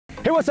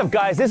Hey, what's up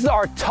guys? This is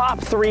our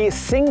top 3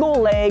 single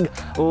leg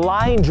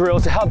line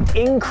drills to help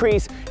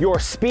increase your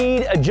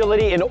speed,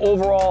 agility, and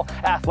overall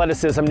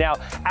athleticism. Now,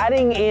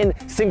 adding in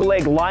single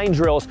leg line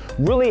drills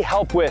really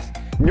help with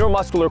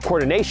neuromuscular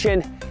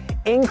coordination,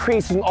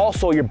 increasing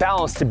also your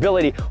balance,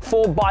 stability,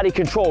 full body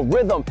control,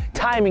 rhythm,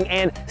 timing,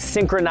 and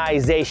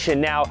synchronization.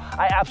 Now,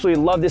 I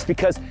absolutely love this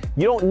because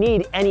you don't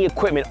need any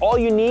equipment. All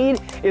you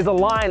need is a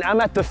line.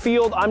 I'm at the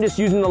field, I'm just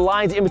using the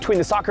lines in between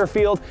the soccer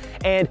field,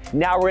 and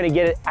now we're gonna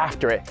get it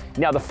after it.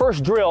 Now, the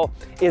first drill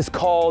is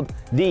called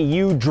the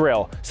U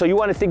drill. So you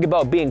wanna think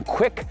about being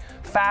quick,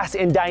 fast,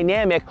 and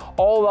dynamic,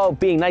 all about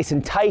being nice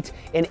and tight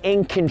and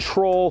in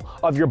control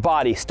of your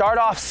body. Start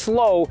off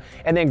slow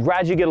and then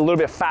gradually get a little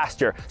bit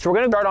faster. So we're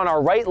gonna start on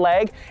our right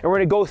leg and we're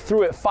gonna go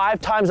through it 5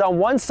 times on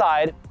one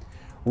side,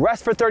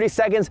 rest for 30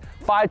 seconds,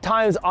 5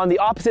 times on the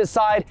opposite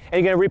side,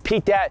 and you're gonna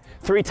repeat that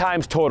 3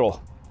 times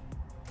total.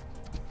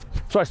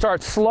 So I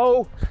start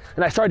slow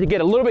and I start to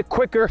get a little bit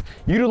quicker,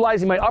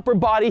 utilizing my upper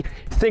body,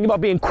 thinking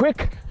about being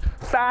quick,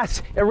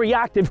 fast, and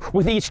reactive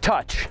with each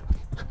touch.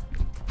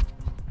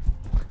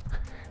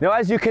 Now,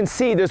 as you can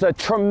see, there's a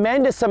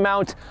tremendous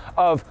amount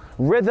of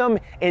rhythm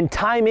and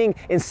timing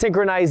and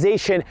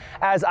synchronization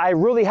as I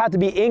really have to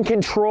be in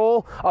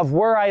control of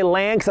where I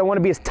land because I want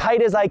to be as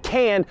tight as I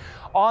can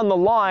on the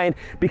line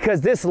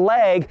because this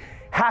leg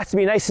has to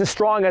be nice and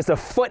strong as the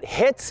foot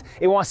hits.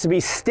 It wants to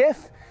be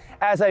stiff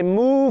as I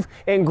move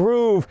and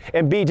groove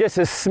and be just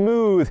as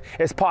smooth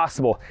as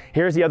possible.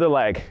 Here's the other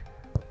leg.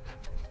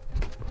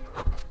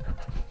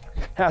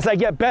 As I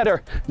get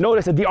better,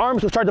 notice that the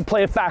arms will start to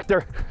play a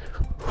factor.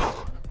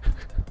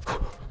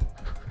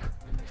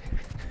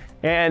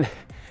 And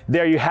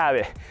there you have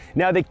it.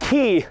 Now the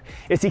key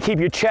is to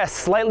keep your chest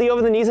slightly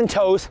over the knees and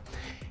toes,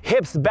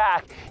 hips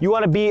back. You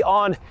wanna be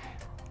on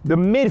the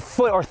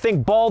midfoot or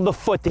think ball of the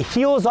foot. The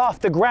heels off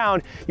the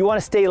ground. You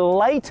wanna stay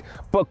light,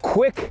 but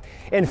quick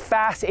and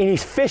fast and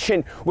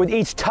efficient with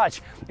each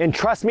touch. And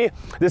trust me,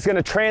 this is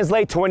gonna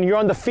translate to when you're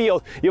on the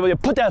field. You're able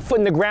to put that foot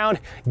in the ground,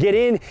 get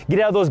in, get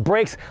out of those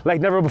breaks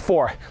like never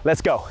before.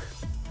 Let's go.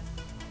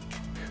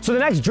 So the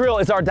next drill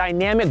is our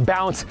dynamic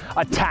bounce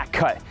attack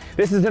cut.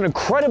 This is an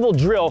incredible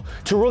drill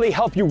to really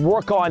help you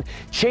work on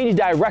changing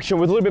direction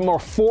with a little bit more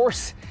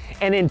force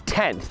and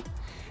intent.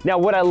 Now,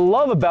 what I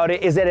love about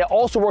it is that it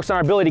also works on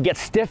our ability to get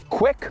stiff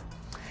quick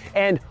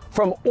and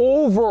from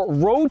over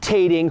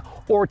rotating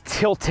or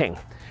tilting.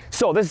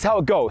 So this is how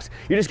it goes.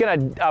 You're just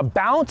gonna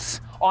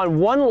bounce on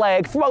one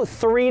leg for about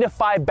 3 to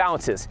 5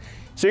 bounces.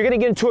 So you're gonna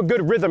get into a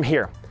good rhythm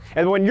here.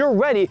 And when you're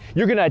ready,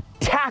 you're gonna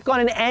attack on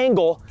an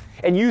angle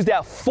and use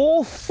that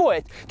full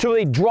foot to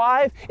really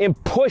drive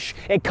and push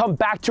and come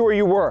back to where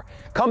you were.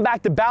 Come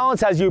back to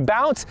balance as you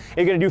bounce.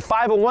 You're gonna do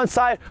 5 on one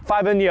side,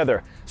 5 on the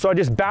other. So I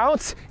just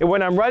bounce, and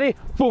when I'm ready,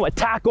 boom,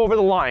 attack over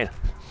the line.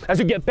 As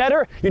you get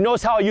better, you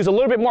notice how I use a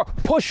little bit more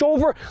push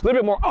over, a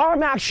little bit more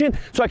arm action,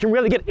 so I can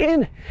really get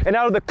in and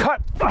out of the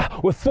cut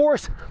with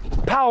force,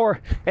 power,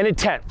 and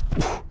intent.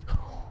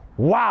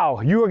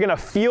 Wow, you are gonna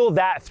feel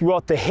that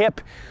throughout the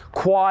hip,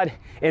 quad,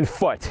 and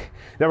foot.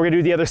 Then we're gonna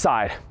do the other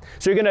side.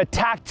 So you're gonna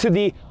attack to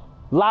the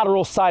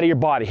lateral side of your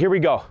body. Here we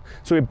go.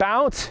 So we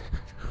bounce,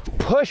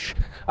 push,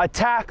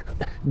 attack,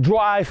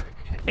 drive,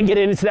 and get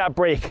into that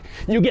break.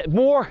 You get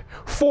more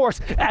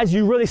force as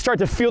you really start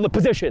to feel the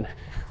position.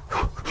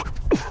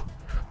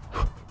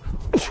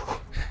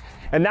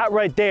 And that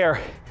right there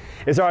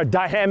is our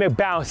dynamic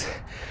bounce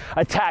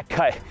attack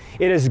cut.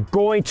 It is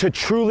going to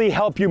truly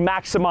help you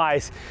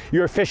maximize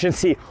your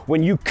efficiency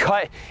when you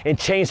cut and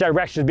change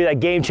directions, be that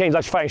game-changing,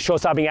 electrifying,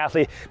 show-stopping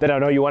athlete that I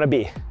know you want to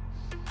be.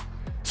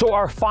 So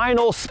our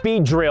final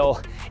speed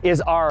drill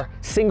is our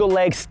single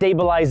leg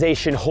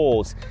stabilization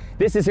holds.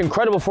 This is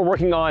incredible for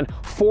working on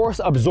force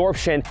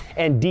absorption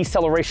and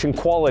deceleration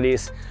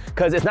qualities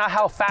because it's not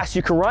how fast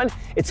you can run,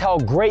 it's how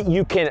great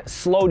you can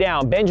slow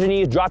down. Bend your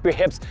knees, drop your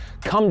hips,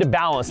 come to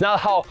balance. Not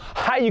how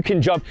high you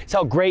can jump, it's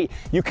how great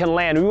you can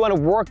land. We want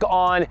to work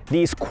on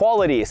these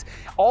qualities.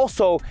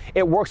 Also,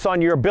 it works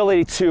on your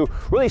ability to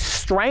really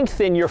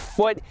strengthen your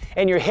foot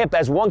and your hip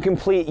as one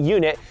complete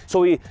unit.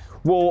 So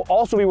we'll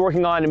also be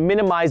working on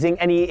minimizing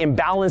any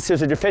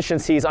imbalances or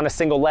deficiencies on a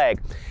single leg.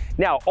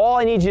 Now, all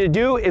I need you to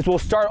do is we'll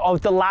start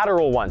with the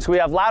lateral ones. So we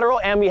have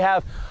lateral and we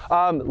have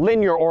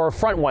linear or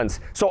front ones.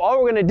 So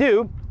all we're gonna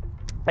do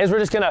is we're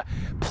just gonna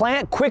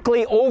plant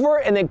quickly over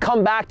and then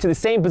come back to the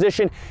same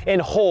position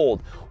and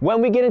hold.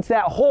 When we get into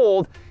that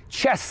hold,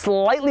 chest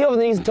slightly over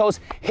the knees and toes,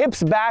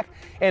 hips back,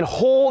 and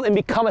hold and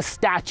become a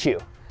statue.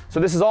 So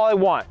this is all I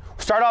want.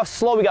 Start off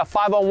slow, we got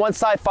 5 on one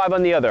side, 5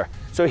 on the other.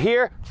 So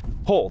here,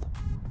 hold.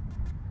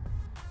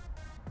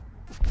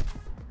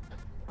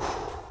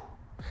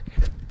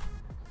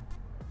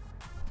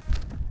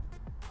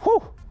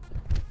 Whew.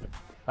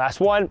 Last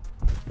one.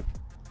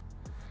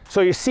 So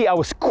you see I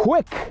was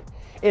quick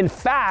and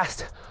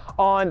fast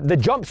on the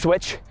jump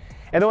switch,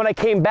 And then when I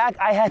came back,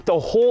 I had to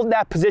hold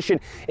that position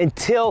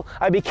until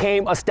I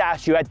became a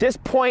statue. At this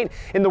point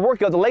in the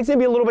workout, the legs are gonna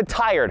be a little bit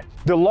tired.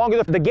 The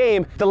longer the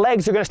game, the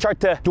legs are gonna start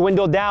to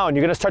dwindle down.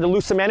 You're gonna start to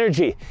lose some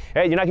energy.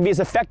 Right? You're not gonna be as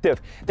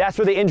effective. That's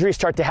where the injuries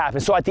start to happen.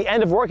 So at the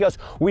end of workouts,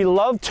 we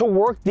love to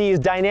work these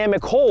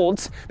dynamic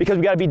holds because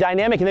we gotta be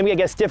dynamic and then we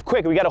gotta get stiff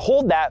quick. We gotta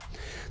hold that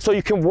so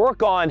you can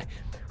work on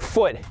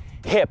foot,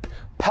 hip,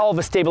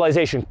 pelvis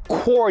stabilization,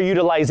 core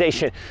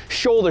utilization,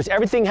 shoulders.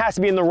 Everything has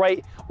to be in the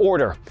right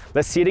order.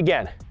 Let's see it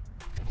again.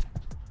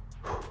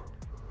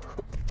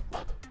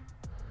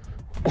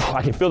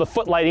 I can feel the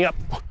foot lighting up.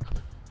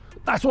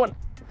 Last one.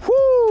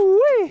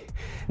 Woo-wee.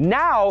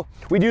 Now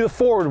we do the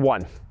forward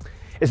one.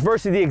 It's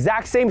virtually the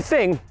exact same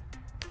thing,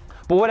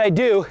 but what I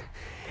do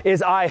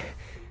is I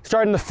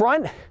start in the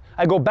front,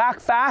 I go back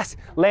fast,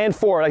 land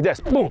forward like this,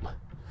 boom.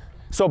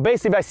 So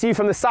basically if I see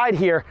from the side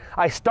here,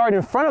 I start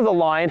in front of the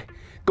line,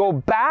 go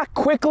back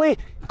quickly,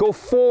 go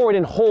forward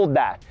and hold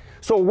that.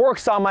 So it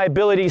works on my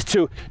abilities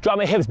to drop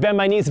my hips, bend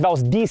my knees if I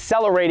was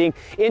decelerating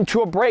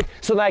into a break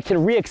so that I can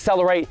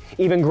reaccelerate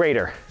even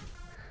greater.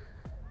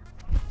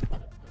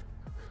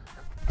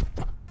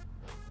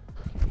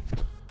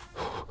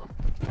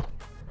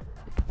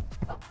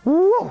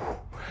 Woo.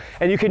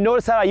 And you can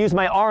notice that I use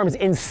my arms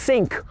in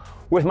sync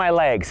with my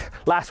legs.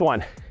 Last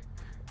one.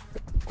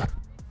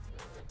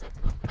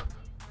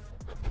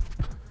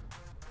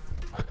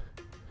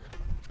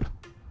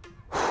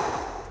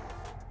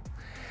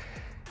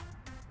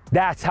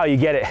 That's how you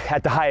get it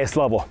at the highest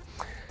level.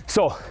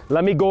 So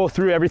let me go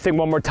through everything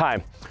one more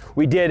time.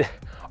 We did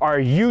our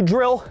U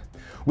drill,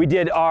 we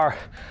did our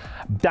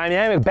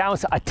dynamic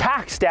balance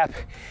attack step,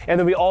 and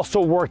then we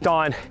also worked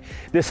on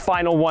this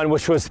final one,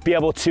 which was be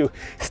able to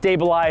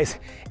stabilize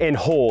and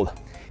hold.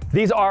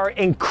 These are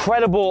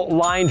incredible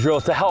line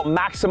drills to help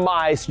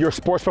maximize your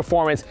sports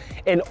performance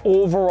and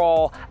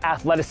overall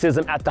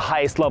athleticism at the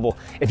highest level.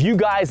 If you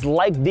guys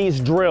like these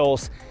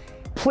drills,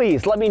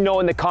 please let me know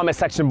in the comment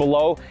section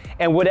below,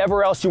 and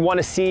whatever else you want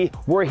to see,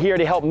 we're here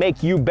to help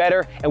make you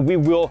better and we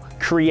will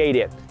create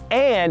it.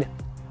 And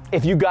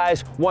if you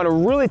guys want to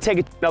really take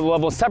it to another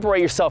level and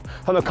separate yourself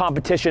from the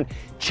competition,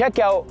 check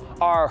out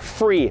our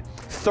free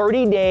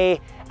 30-day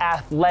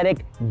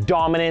athletic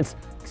dominance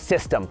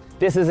system.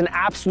 This is an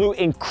absolute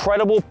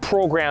incredible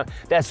program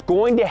that's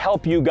going to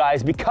help you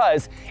guys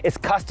because it's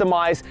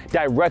customized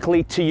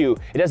directly to you.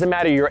 It doesn't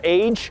matter your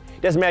age,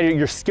 it doesn't matter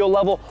your skill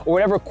level or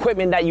whatever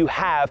equipment that you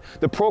have.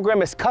 The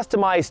program is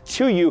customized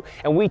to you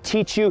and we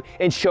teach you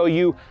and show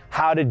you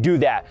how to do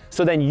that.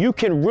 So then you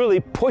can really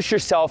push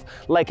yourself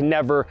like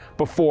never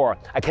before.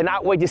 I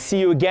cannot wait to see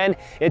you again.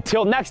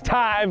 Until next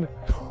time,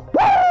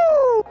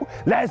 woo!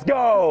 Let's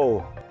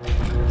go!